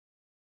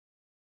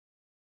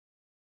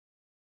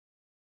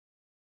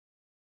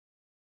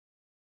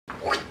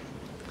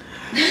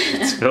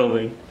It's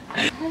filming.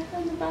 Let's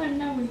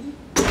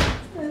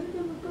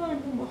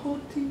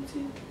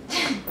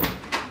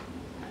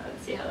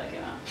see how that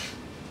came out.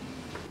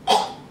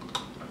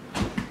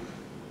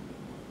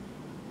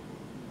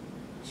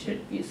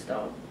 Should you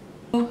stop?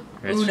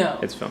 Uno.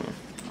 It's filming.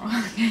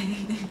 Okay.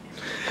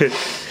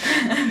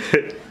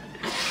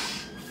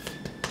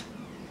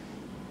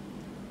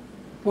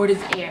 What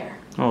is air?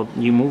 Oh,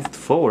 you moved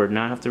forward.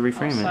 Now I have to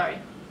reframe it. Sorry.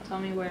 Tell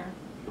me where.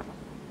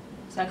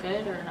 Is that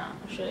good or not?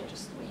 Or should I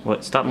just wait?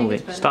 What? Stop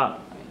moving. Stop.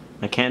 Okay.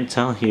 I can't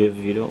tell you if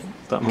you don't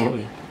stop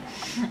moving.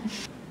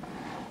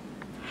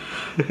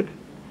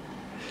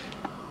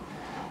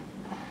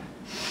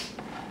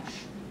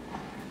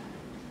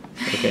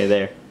 Okay,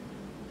 there.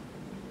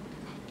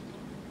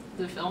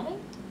 Is it filming?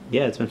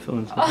 Yeah, it's been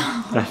filming.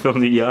 Oh. I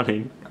filmed you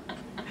yawning.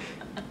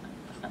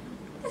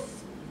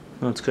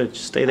 No, it's good.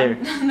 Just stay there.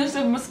 There's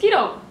a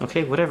mosquito.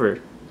 Okay, whatever.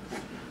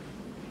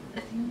 I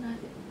think I'm not.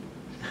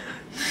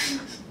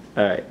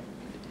 Alright.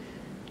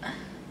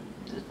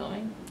 Is it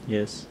filming?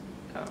 Yes.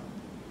 Oh.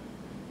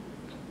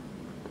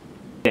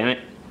 Damn it.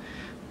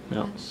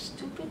 No. That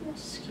stupid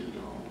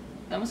mosquito.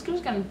 That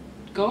mosquito's gonna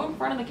go in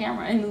front of the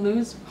camera and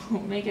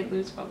make it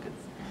lose focus.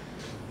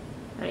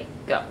 Ready,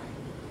 go.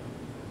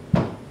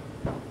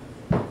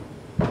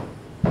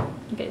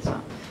 Okay,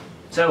 so.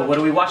 So, what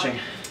are we watching?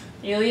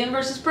 Alien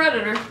vs.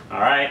 Predator.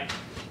 Alright.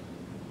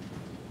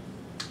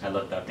 I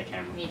looked up the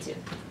camera. Me too.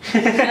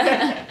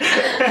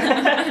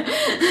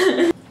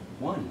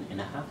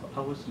 1.5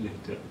 hours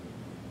later.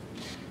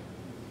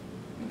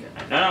 Okay.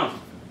 No.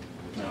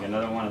 Like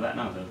another one of that.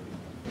 No.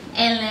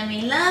 And let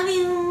me love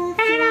you.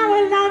 And I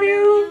will love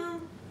you.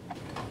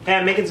 Hey,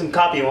 I'm making some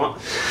copy. You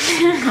want?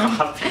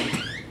 Copy.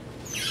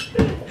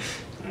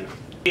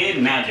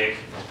 Did magic.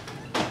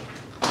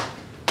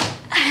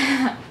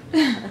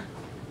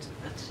 Let's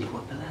see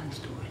what Milan's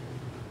doing.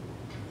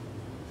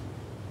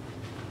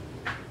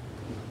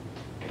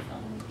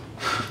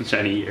 I'm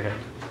trying to eat your head.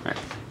 Alright.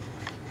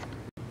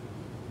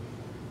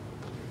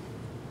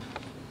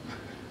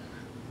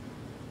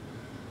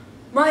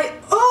 My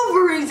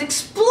ovaries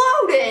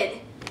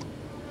exploded!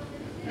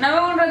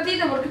 Nada más un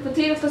ratito porque tu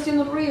tío está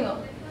haciendo ruido.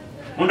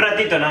 Un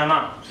ratito nada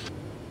más.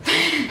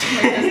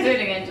 Let's do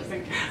it again just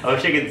in case. I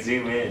wish I could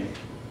zoom in.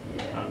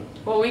 Yeah.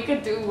 Well, we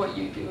could do what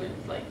you do and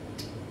like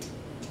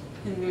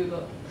and do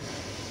the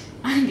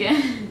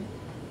again.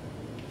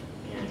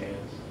 Yeah,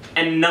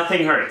 and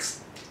nothing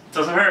hurts.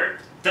 Doesn't hurt.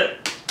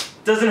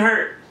 Doesn't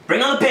hurt.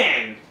 Bring on the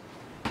pain.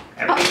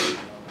 Everything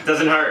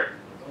doesn't hurt.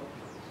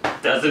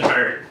 Doesn't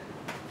hurt.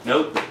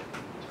 Nope.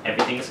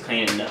 Everything is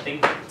clean and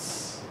nothing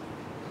hurts.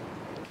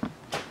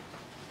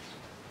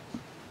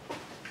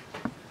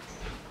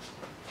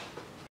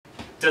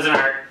 Doesn't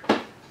hurt.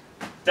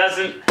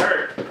 Doesn't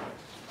hurt.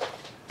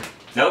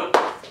 Nope.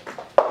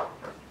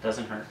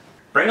 Doesn't hurt.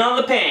 Bring on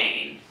the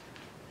pain.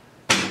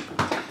 Doesn't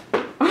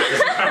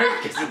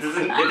hurt because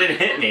it didn't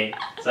hit me.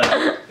 So.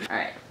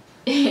 Alright.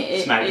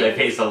 Smack my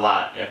face a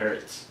lot. It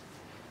hurts.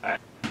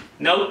 Alright.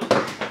 Nope.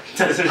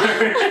 Doesn't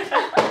hurt.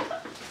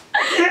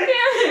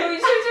 Damn it, we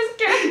should just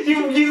get.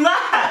 You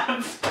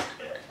laughed.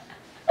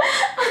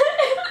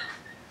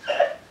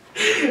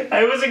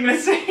 I wasn't gonna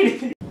say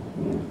anything.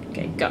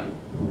 Okay, go.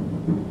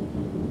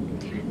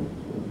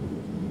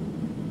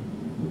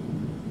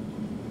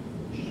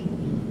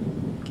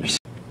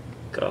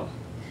 Go.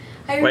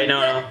 Wait,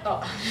 no.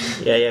 Oh.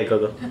 Yeah,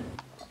 go.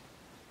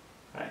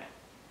 Alright.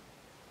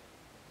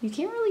 You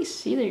can't really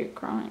see that you're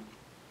crying.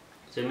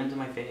 Zoom into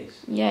my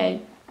face. Yeah,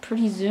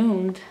 pretty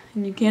zoomed,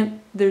 and you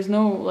can't. There's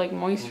no like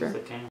moisture.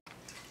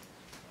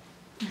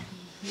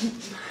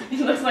 It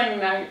looks like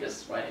now you're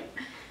just sweating.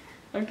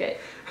 Okay.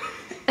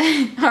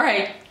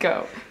 Alright,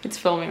 go. It's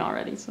filming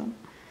already, so.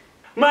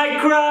 My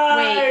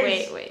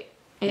cries! Wait.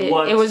 It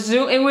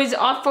was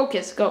off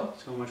focus. Go.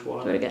 So much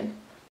water. Do it again.